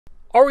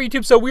Alright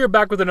YouTube, so we are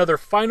back with another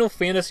Final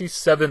Fantasy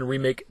VII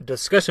Remake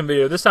discussion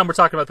video. This time we're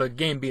talking about the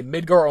game being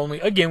Midgar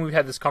only. Again, we've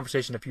had this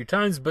conversation a few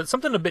times, but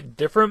something a bit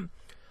different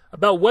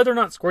about whether or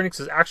not Square Enix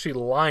is actually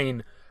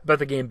lying about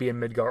the game being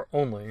Midgar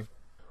only.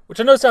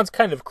 Which I know sounds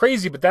kind of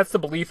crazy, but that's the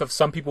belief of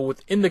some people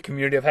within the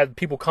community. I've had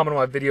people comment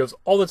on my videos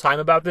all the time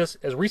about this,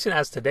 as recent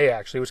as today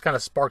actually, which kind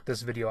of sparked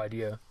this video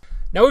idea.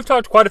 Now, we've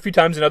talked quite a few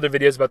times in other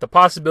videos about the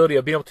possibility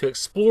of being able to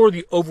explore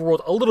the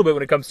overworld a little bit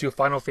when it comes to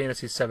Final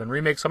Fantasy VII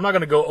Remake, so I'm not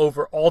going to go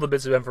over all the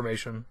bits of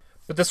information.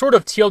 But the sort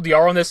of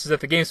TLDR on this is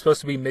that the game's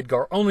supposed to be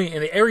Midgar only,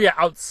 and the area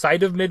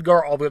outside of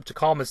Midgar, all the way up to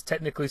Calm, is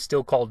technically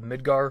still called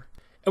Midgar.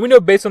 And we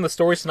know based on the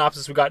story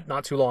synopsis we got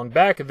not too long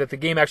back that the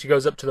game actually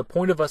goes up to the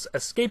point of us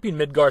escaping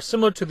Midgar,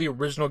 similar to the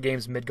original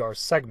game's Midgar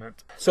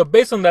segment. So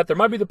based on that, there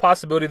might be the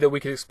possibility that we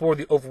could explore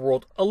the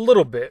overworld a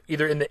little bit,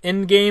 either in the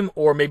end game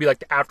or maybe like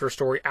the after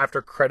story, after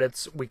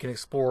credits, we can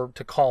explore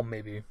to Calm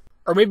maybe.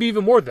 Or maybe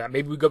even more than that.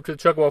 Maybe we go up to the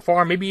Chocobo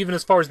Farm, maybe even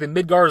as far as the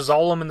Midgar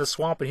Zolom in the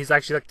swamp, and he's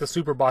actually like the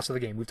super boss of the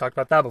game. We've talked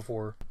about that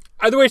before.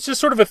 Either way, it's just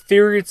sort of a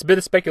theory, it's a bit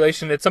of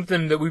speculation, it's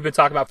something that we've been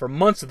talking about for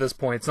months at this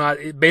point. It's not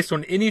based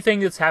on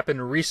anything that's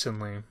happened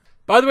recently.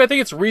 By the way, I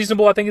think it's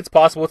reasonable, I think it's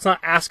possible, it's not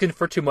asking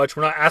for too much,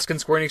 we're not asking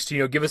Square Enix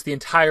to, give us the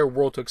entire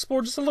world to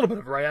explore, just a little bit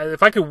of it, right?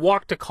 If I could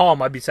walk to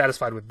Calm, I'd be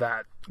satisfied with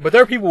that. But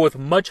there are people with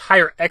much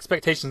higher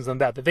expectations than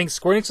that. They think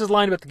Square Enix is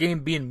lying about the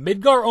game being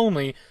Midgar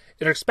only,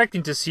 and are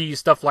expecting to see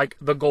stuff like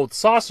the Gold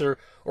Saucer,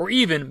 or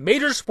even,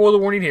 major spoiler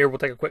warning here, we'll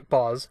take a quick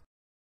pause.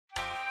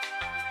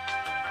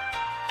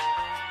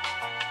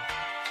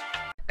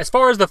 As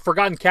far as the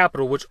Forgotten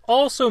Capital, which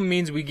also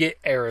means we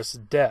get Aerith's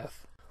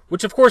death.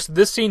 Which, of course,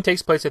 this scene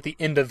takes place at the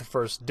end of the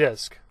first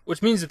disc.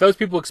 Which means that those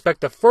people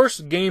expect the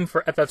first game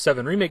for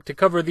FF7 Remake to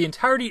cover the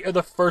entirety of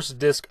the first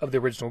disc of the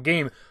original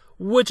game,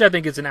 which I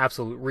think is an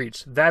absolute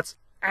reach. That's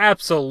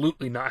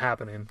absolutely not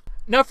happening.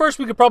 Now, first,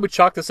 we could probably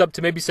chalk this up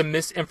to maybe some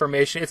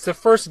misinformation. It's the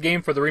first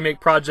game for the remake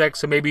project,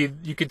 so maybe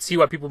you could see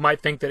why people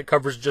might think that it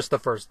covers just the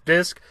first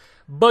disc.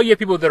 But you have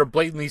people that are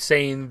blatantly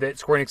saying that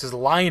Square Enix is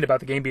lying about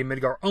the game being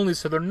Midgar only,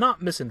 so they're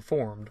not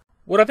misinformed.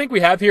 What I think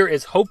we have here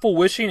is hopeful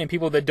wishing and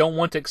people that don't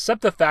want to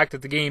accept the fact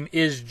that the game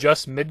is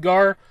just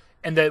Midgar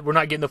and that we're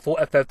not getting the full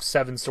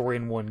FF7 story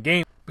in one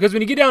game. Because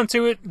when you get down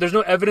to it, there's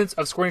no evidence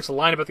of Square Enix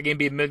lying about the game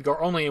being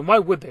Midgar only, and why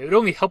would they? It would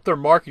only help their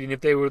marketing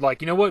if they were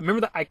like, you know what,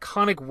 remember the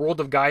iconic world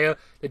of Gaia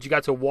that you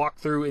got to walk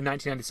through in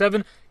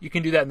 1997? You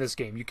can do that in this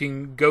game. You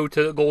can go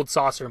to Gold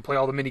Saucer and play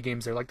all the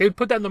mini-games there. Like, they'd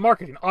put that in the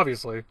marketing,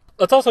 obviously.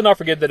 Let's also not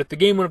forget that if the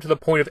game went up to the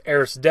point of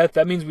Aerith's death,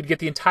 that means we'd get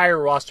the entire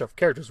roster of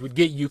characters. We'd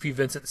get Yuffie,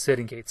 Vincent, Cid,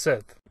 and Cait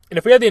Sith. And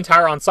if we had the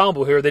entire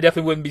ensemble here, they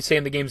definitely wouldn't be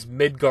saying the game's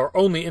Midgar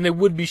only, and they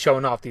would be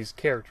showing off these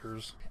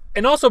characters.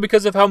 And also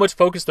because of how much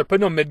focus they're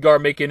putting on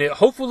Midgar, making it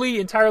hopefully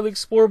entirely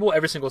explorable,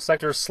 every single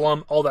sector,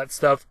 slum, all that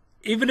stuff.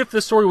 Even if the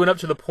story went up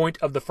to the point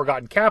of the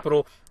Forgotten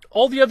Capital,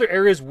 all the other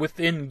areas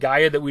within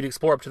Gaia that we'd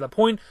explore up to that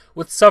point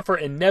would suffer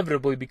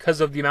inevitably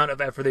because of the amount of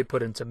effort they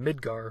put into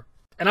Midgar.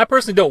 And I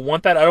personally don't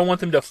want that. I don't want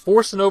them to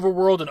force an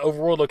overworld and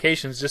overworld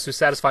locations just to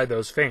satisfy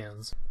those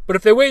fans. But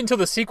if they wait until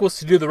the sequels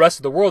to do the rest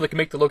of the world, they can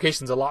make the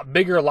locations a lot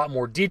bigger, a lot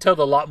more detailed,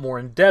 a lot more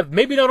in-depth.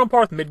 Maybe not on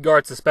par with Midgar,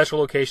 it's a special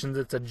location,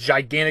 it's a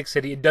gigantic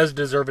city, it does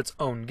deserve its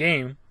own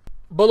game.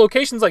 But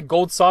locations like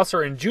Gold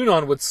Saucer and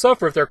Junon would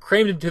suffer if they're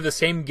crammed into the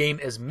same game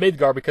as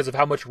Midgar because of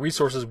how much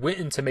resources went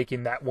into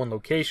making that one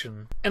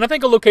location. And I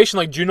think a location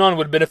like Junon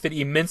would benefit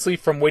immensely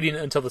from waiting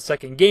until the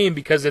second game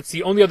because it's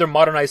the only other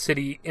modernized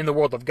city in the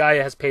world of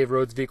Gaia, has paved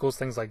roads, vehicles,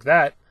 things like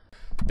that.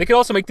 They could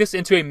also make this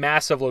into a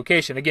massive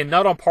location. Again,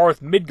 not on par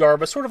with Midgar,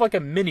 but sort of like a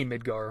mini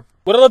Midgar.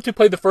 Would I love to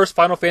play the first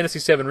Final Fantasy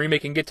VII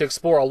Remake and get to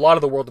explore a lot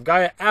of the world of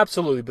Gaia?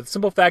 Absolutely, but the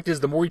simple fact is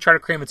the more you try to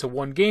cram into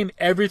one game,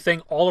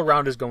 everything all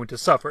around is going to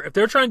suffer. If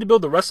they're trying to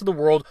build the rest of the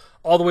world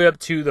all the way up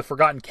to the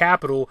Forgotten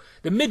Capital,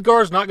 then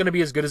Midgar is not going to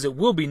be as good as it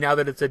will be now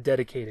that it's a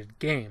dedicated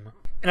game.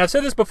 And I've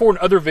said this before in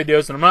other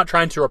videos, and I'm not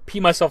trying to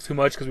repeat myself too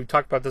much because we've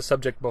talked about this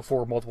subject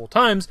before multiple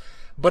times,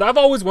 but I've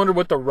always wondered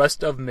what the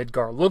rest of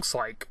Midgar looks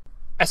like.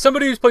 As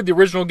somebody who's played the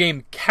original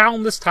game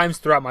countless times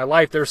throughout my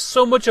life, there's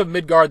so much of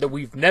Midgar that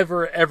we've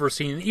never ever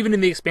seen. Even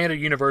in the expanded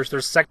universe,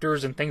 there's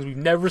sectors and things we've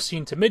never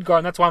seen to Midgar,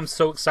 and that's why I'm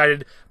so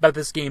excited about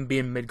this game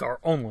being Midgar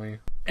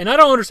only. And I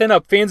don't understand how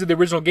fans of the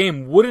original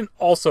game wouldn't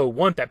also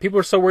want that. People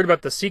are so worried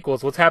about the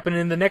sequels, what's happening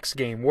in the next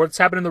game, what's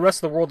happening in the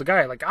rest of the world of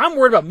Gaia. Like, I'm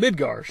worried about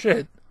Midgar,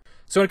 shit.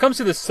 So when it comes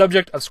to the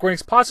subject of Square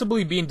Enix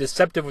possibly being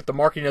deceptive with the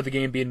marketing of the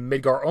game being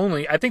Midgar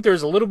only, I think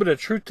there's a little bit of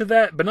truth to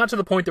that, but not to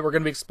the point that we're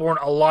going to be exploring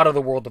a lot of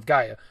the world of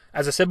Gaia.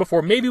 As I said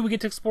before, maybe we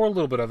get to explore a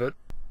little bit of it,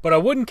 but I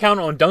wouldn't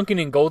count on dunking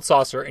in Gold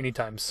Saucer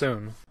anytime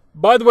soon.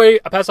 By the way,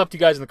 I pass off to you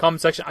guys in the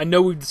comment section. I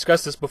know we've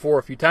discussed this before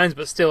a few times,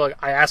 but still,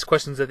 I ask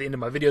questions at the end of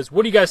my videos.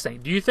 What do you guys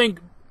think? Do you think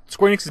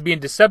Square Enix is being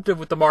deceptive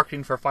with the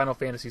marketing for Final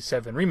Fantasy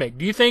VII Remake?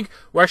 Do you think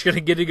we're actually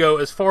going to get to go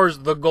as far as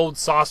the Gold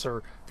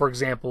Saucer, for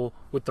example,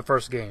 with the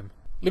first game?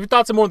 Leave your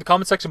thoughts and more in the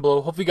comment section below.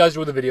 Hopefully you guys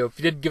enjoyed the video. If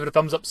you did, give it a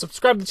thumbs up.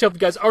 Subscribe to the channel if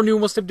you guys are new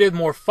and want to stay updated with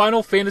more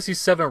Final Fantasy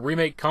VII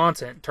Remake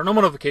content. Turn on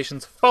my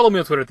notifications. Follow me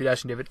on Twitter at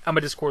 @dashingdavid. And my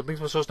Discord. Links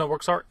to my social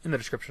networks are in the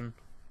description.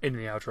 In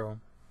the outro.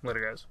 Later,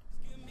 guys.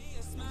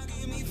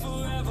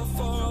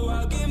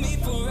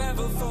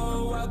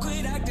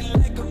 quit acting like